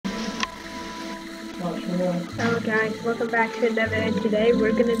Hello guys, welcome back to another video. Today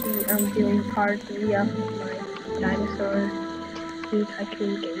we're gonna be doing part 3 of my dinosaur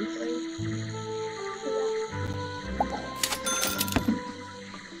tycoon gameplay.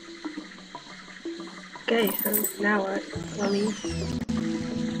 Okay, so now what?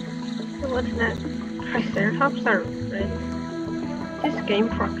 What's that? Triceratops are ready. This game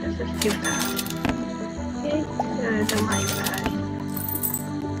progress is too fast. Okay, I don't like that.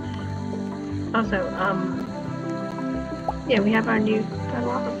 Also, yeah, we have our new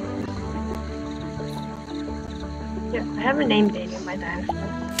Dilophosaurus. Yeah, I haven't named any of my dinosaurs.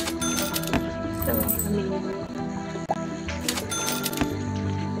 So,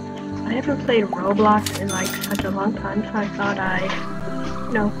 I haven't played Roblox in like such a long time, so I thought I'd,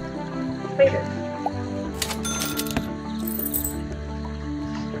 play this.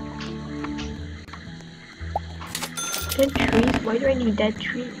 Dead trees? Why do I need dead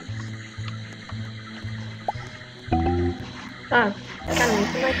trees? Oh, I gotta wait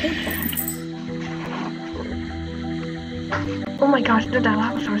for my paycheck. Oh my gosh, the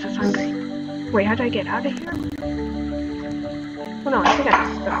Dilophosaurus is hungry. Wait, how do I get out of here? Oh no, I think I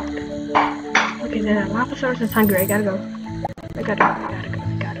got stuck. Okay, the Dilophosaurus is hungry. I gotta go. I gotta go.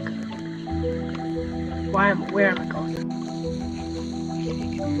 Where am I going?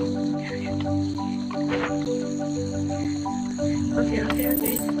 Okay.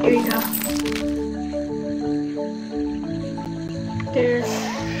 Here you go. There.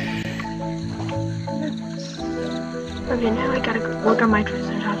 Okay, now I gotta go work on my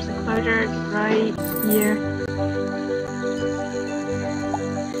Triceratops enclosure right here.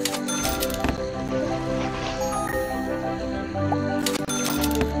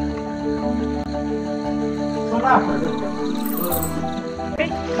 Okay,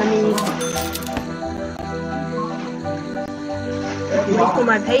 let me wait for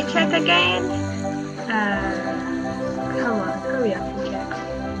my paycheck again. Come on, hurry up, paycheck.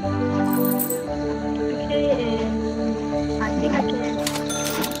 Okay, and I think I can.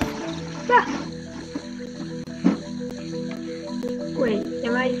 Yeah. Wait,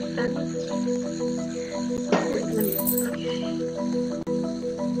 am I done? Wait, let me. Okay.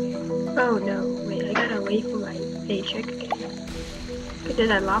 Oh no, wait, I gotta wait for my paycheck again. Okay, did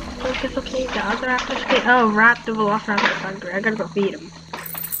that Dilophosaurus okay? The other raptors okay? Oh, the Velociraptor is hungry. I gotta go feed him.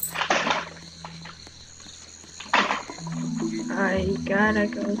 I gotta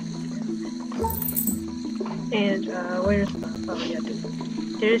go. And, where's the, oh yeah,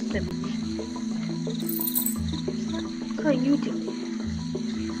 there's the, what are you doing?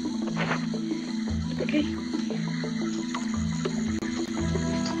 Okay.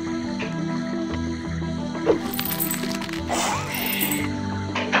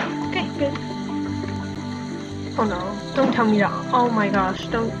 Okay, good. Oh no, don't tell me that, oh my gosh,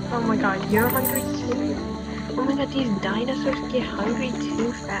 oh my god, you're hungry too? Oh my god, these dinosaurs get hungry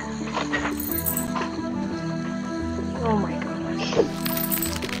too fast. Oh my gosh.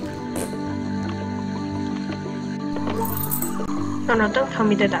 Oh no, don't tell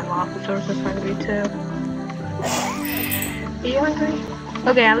me that Dilophosaurus is hungry too. Are you hungry?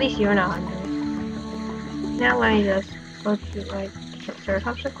 Okay, at least you're not hungry. Now let me just go to my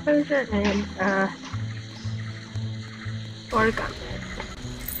Triceratops enclosure and work on it.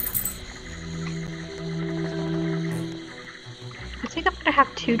 I think I'm gonna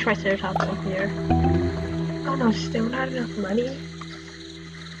have 2 Triceratops up here. Oh no, still not enough money?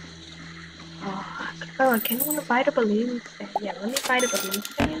 Oh, I kinda wanna buy the balloons then. Yeah, let me buy the balloons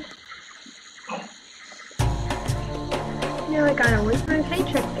then. Now I gotta wait for my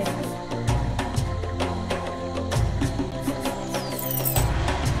paycheck again.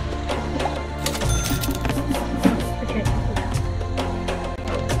 Okay.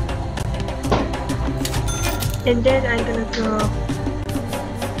 And then I'm gonna go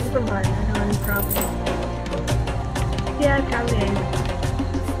buy another one probably. Yeah, probably am.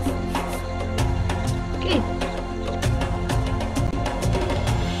 Okay.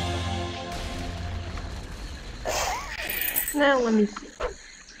 Now let me see.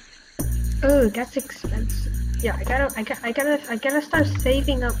 Oh, that's expensive. Yeah, I gotta start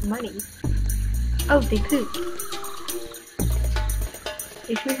saving up money. Oh, they pooped.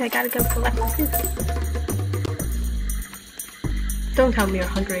 Which means I gotta go collect the poop. Don't tell me you're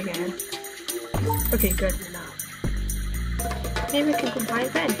hungry again. Okay, good, you're not. Maybe we can go buy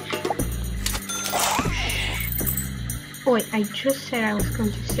veg. Oh wait, I just said I was going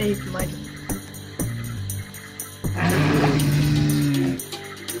to save money.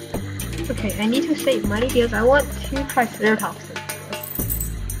 Okay, I need to save money because I want 2 Triceratops.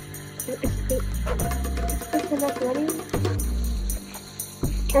 Is this enough money?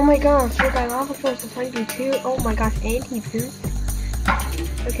 Oh my gosh, your Dilophosaurus is hungry too. Oh my gosh, and he pooped.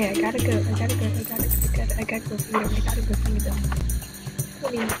 Okay, I gotta go feed him.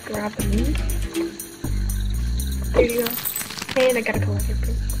 Let me grab the meat. There you go. And I gotta collect your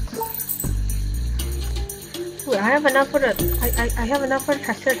poop. Wait, I have enough for the I have enough for the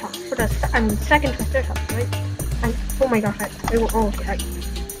Triceratops. For the second Triceratops, right? Oh my gosh,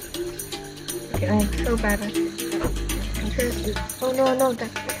 okay, I'm so bad at it. Oh no,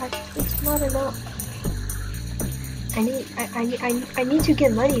 it's not enough. I need to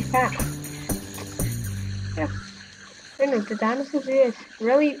get money fast. Yeah. I don't know, the dinosaur zoo is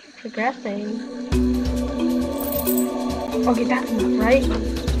really progressing. Okay, that's enough, right?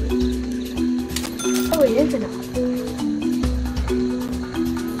 Oh, it is enough.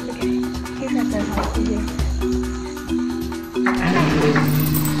 Okay, here's our third house here.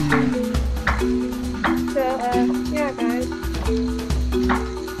 So, yeah, guys.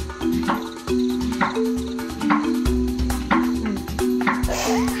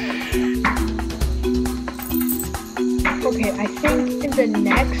 Okay, I think in the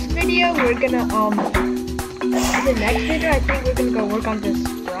next video we're gonna go work on this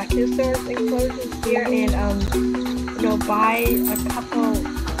Brachiosaurus enclosures here and buy a couple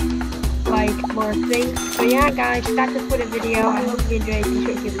more things. So yeah guys, that's it for the video. I hope you enjoyed. Be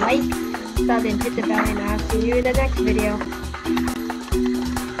sure to like, sub, and hit the bell, and I'll see you in the next video.